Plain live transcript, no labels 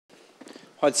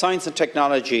While science and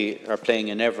technology are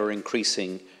playing an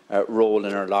ever-increasing role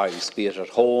in our lives, be it at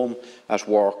home, at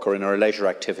work or in our leisure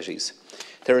activities,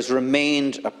 there has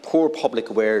remained a poor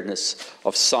public awareness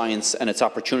of science and its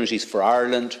opportunities for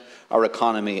Ireland, our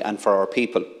economy and for our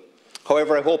people.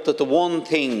 However, I hope that the one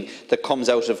thing that comes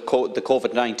out of the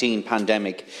COVID-19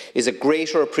 pandemic is a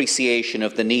greater appreciation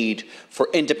of the need for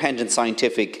independent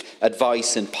scientific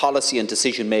advice in policy and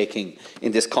decision-making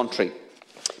in this country.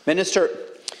 Minister,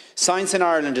 science in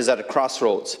Ireland is at a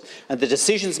crossroads, and the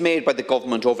decisions made by the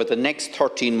Government over the next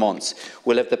 13 months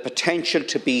will have the potential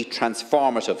to be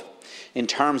transformative in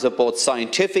terms of both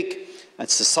scientific and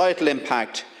societal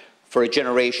impact for a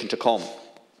generation to come.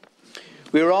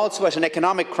 We are also at an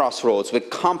economic crossroads with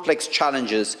complex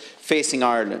challenges facing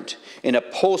Ireland in a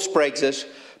post-Brexit,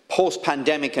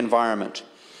 post-pandemic environment,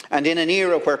 and in an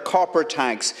era where corporate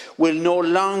tax will no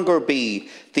longer be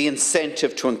the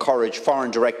incentive to encourage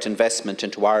foreign direct investment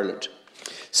into Ireland.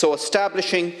 So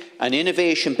establishing an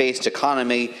innovation-based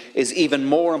economy is even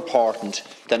more important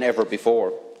than ever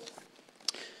before.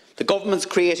 The Government's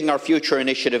Creating Our Future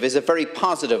initiative is a very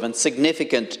positive and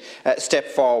significant step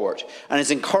forward and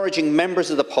is encouraging members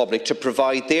of the public to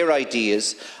provide their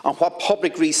ideas on what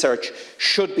public research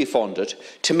should be funded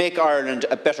to make Ireland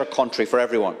a better country for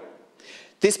everyone.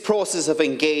 This process of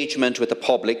engagement with the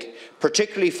public,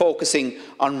 particularly focusing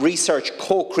on research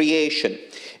co-creation,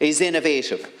 is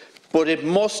innovative, but it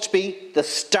must be the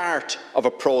start of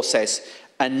a process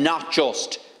and not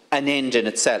just an end in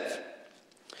itself.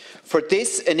 For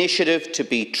this initiative to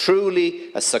be truly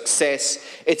a success,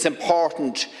 it's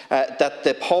important that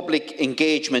the public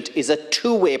engagement is a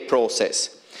two-way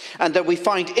process and that we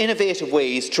find innovative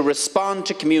ways to respond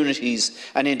to communities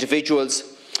and individuals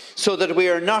so that we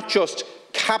are not just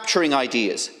capturing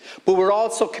ideas, but we're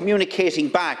also communicating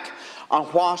back on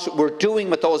what we're doing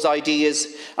with those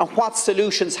ideas and what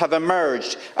solutions have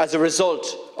emerged as a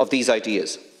result of these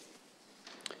ideas.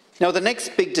 Now, the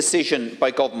next big decision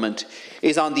by Government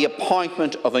is on the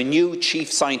appointment of a new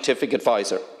Chief Scientific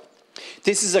Advisor.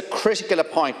 This is a critical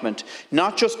appointment,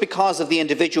 not just because of the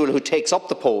individual who takes up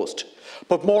the post,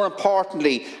 but more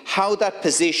importantly, how that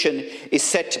position is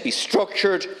set to be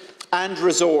structured and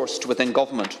resourced within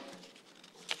Government.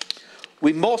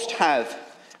 We must have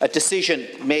a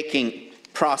decision-making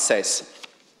process.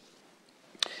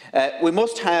 We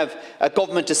must have a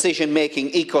government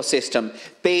decision-making ecosystem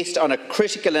based on a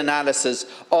critical analysis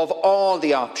of all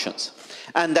the options,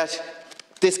 and that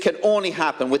this can only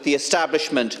happen with the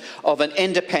establishment of an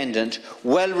independent,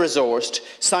 well-resourced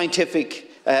scientific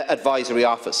advisory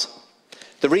office.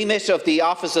 The remit of the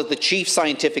Office of the Chief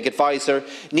Scientific Advisor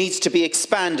needs to be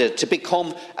expanded to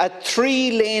become a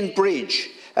three-lane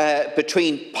bridge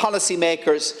between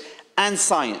policymakers and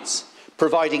science,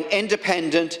 providing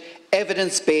independent,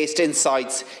 evidence-based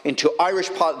insights into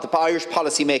the Irish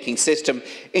policy-making system,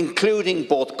 including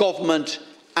both government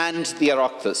and the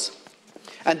Oireachtas.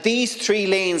 And these three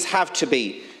lanes have to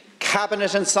be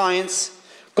Cabinet and Science,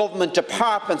 government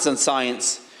departments and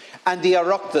science, and the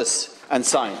Oireachtas and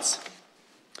science.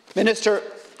 Minister,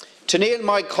 to nail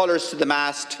my colours to the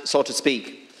mast, so to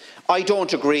speak, I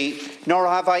don't agree, nor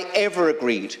have I ever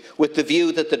agreed, with the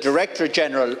view that the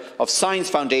Director-General of Science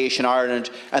Foundation Ireland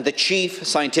and the Chief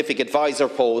Scientific Advisor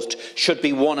post should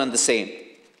be one and the same.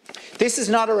 This is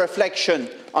not a reflection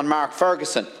on Mark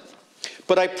Ferguson,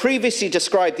 but I previously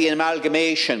described the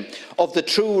amalgamation of the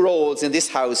true roles in this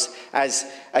House as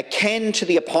akin to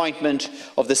the appointment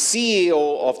of the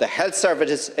CEO of the Health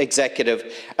Service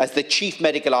Executive as the Chief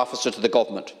Medical Officer to the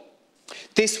Government.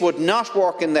 This would not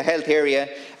work in the health area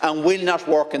and will not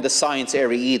work in the science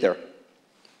area either.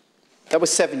 That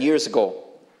was 7 years ago,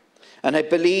 and I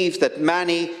believe that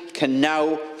many can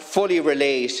now fully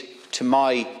relate to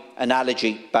my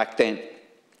analogy back then.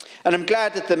 And I'm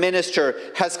glad that the Minister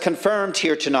has confirmed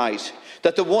here tonight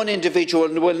that the one individual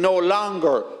will no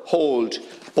longer hold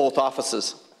both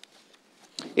offices.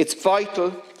 It's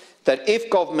vital that if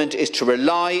Government is to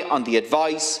rely on the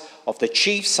advice of the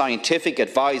Chief Scientific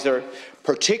Advisor,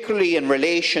 particularly in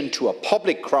relation to a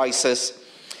public crisis,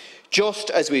 just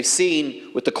as we've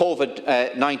seen with the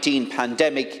COVID-19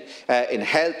 pandemic in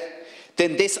health,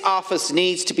 then this office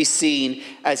needs to be seen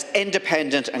as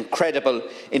independent and credible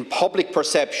in public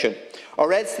perception,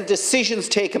 or else the decisions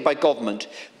taken by Government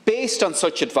based on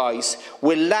such advice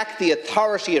will lack the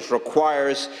authority it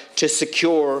requires to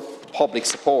secure public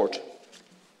support.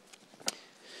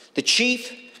 The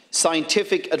Chief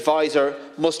Scientific Advisor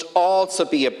must also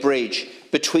be a bridge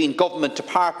between government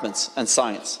departments and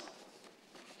science.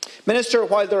 Minister,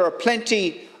 while there are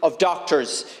plenty of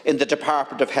doctors in the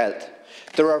Department of Health,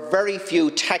 there are very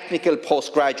few technical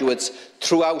postgraduates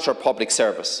throughout our public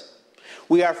service.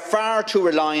 we are far too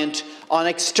reliant on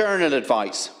external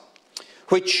advice,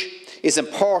 which is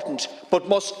important but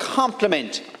must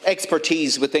complement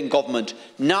expertise within government,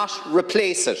 not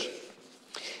replace it.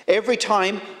 Every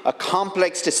time a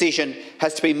complex decision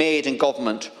has to be made in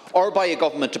government or by a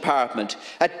government department,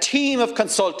 a team of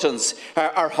consultants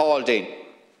are hauled in,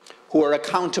 who are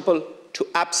accountable to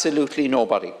absolutely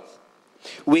nobody.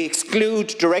 We exclude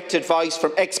direct advice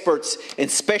from experts in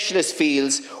specialist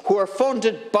fields who are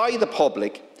funded by the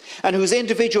public and whose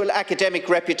individual academic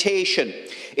reputation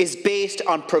is based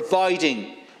on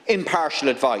providing impartial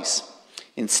advice.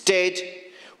 Instead,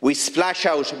 we splash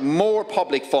out more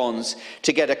public funds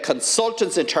to get a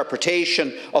consultant's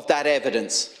interpretation of that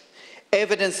evidence,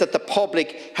 evidence that the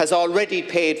public has already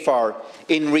paid for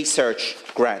in research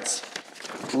grants.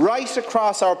 Right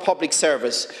across our public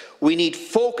service, we need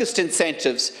focused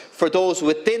incentives for those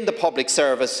within the public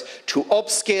service to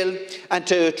upskill and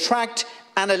to attract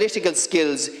analytical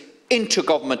skills into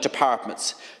government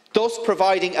departments, thus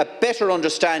providing a better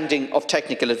understanding of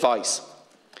technical advice.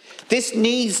 This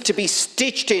needs to be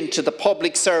stitched into the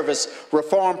public service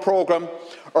reform programme,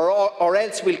 or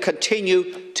else we'll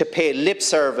continue to pay lip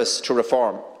service to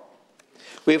reform.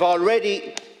 We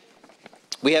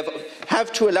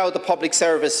have to allow the public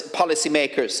service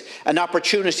policymakers an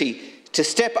opportunity to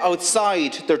step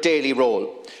outside their daily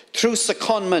role through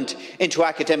secondment into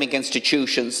academic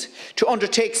institutions, to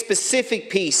undertake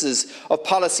specific pieces of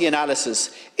policy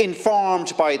analysis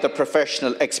informed by their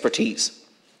professional expertise.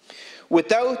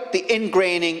 Without the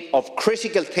ingraining of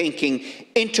critical thinking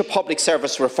into public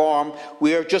service reform,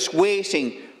 we are just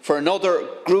waiting for another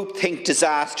groupthink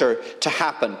disaster to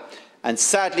happen. And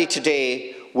sadly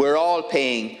today, we're all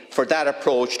paying for that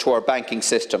approach to our banking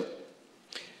system.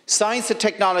 Science and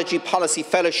technology policy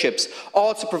fellowships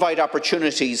also provide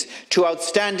opportunities to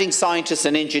outstanding scientists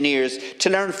and engineers to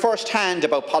learn first-hand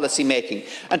about policy making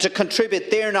and to contribute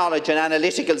their knowledge and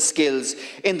analytical skills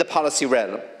in the policy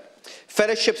realm.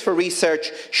 Fellowships for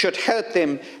research should help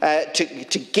them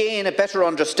to gain a better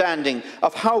understanding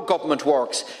of how government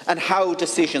works and how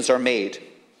decisions are made.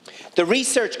 The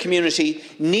research community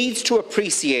needs to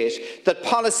appreciate that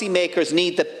policymakers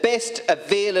need the best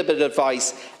available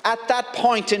advice at that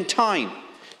point in time,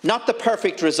 not the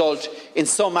perfect result in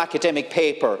some academic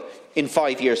paper in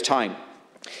 5 years' time.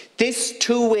 This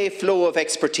two-way flow of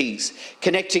expertise,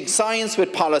 connecting science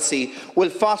with policy, will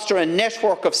foster a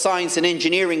network of science and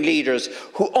engineering leaders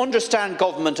who understand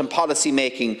government and policy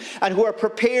making and who are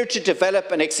prepared to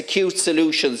develop and execute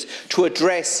solutions to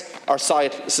address our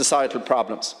societal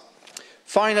problems.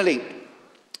 Finally,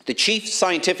 the Chief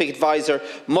Scientific Advisor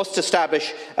must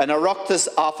establish an Oireachtas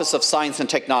Office of Science and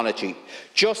Technology,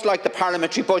 just like the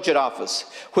Parliamentary Budget Office,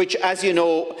 which, as you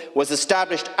know, was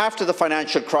established after the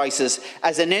financial crisis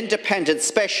as an independent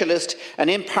specialist and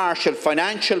impartial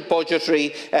financial,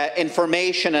 budgetary,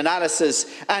 information, analysis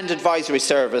and advisory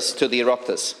service to the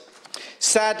Oireachtas.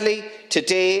 Sadly,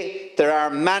 today there are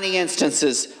many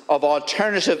instances of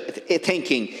alternative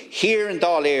thinking here in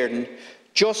Dáil Éireann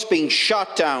just being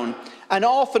shot down, and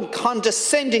often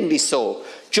condescendingly so,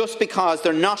 just because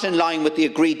they're not in line with the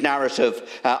agreed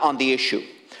narrative on the issue.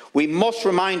 We must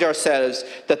remind ourselves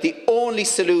that the only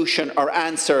solution or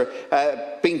answer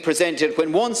being presented,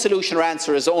 when one solution or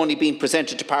answer is only being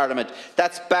presented to Parliament,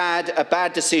 that's bad. A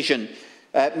bad decision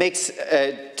makes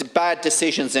bad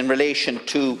decisions in relation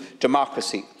to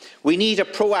democracy. We need a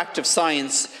proactive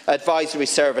science advisory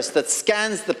service that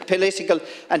scans the political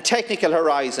and technical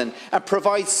horizon and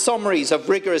provides summaries of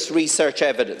rigorous research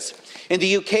evidence. In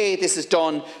the UK, this is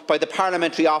done by the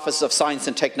Parliamentary Office of Science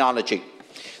and Technology.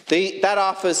 That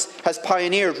office has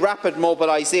pioneered rapid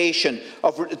mobilisation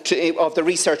of the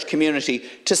research community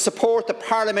to support the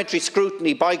parliamentary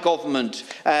scrutiny by government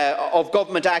of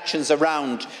government actions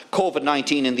around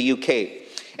COVID-19 in the UK.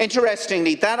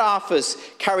 Interestingly, that office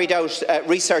carried out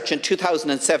research in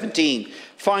 2017,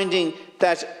 finding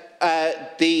that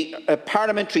the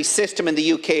parliamentary system in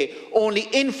the UK only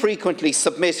infrequently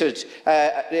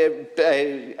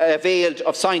availed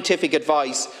of scientific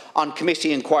advice on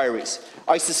committee inquiries.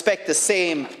 I suspect the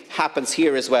same happens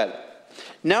here as well.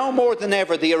 Now more than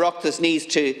ever, the Oireachtas needs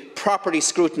to properly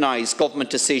scrutinise government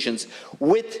decisions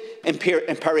with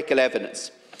empirical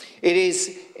evidence. It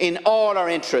is in all our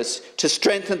interests to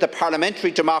strengthen the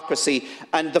parliamentary democracy,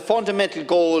 and the fundamental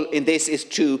goal in this is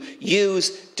to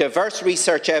use diverse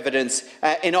research evidence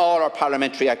in all our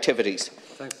parliamentary activities.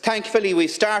 Thanks. Thankfully, we've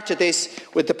started this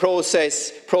with the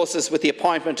process with the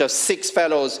appointment of 6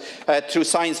 fellows through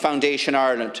Science Foundation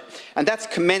Ireland, and that's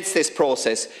commenced this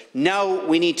process. Now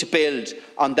we need to build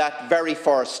on that very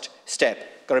first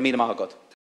step. Garamila Mahagod.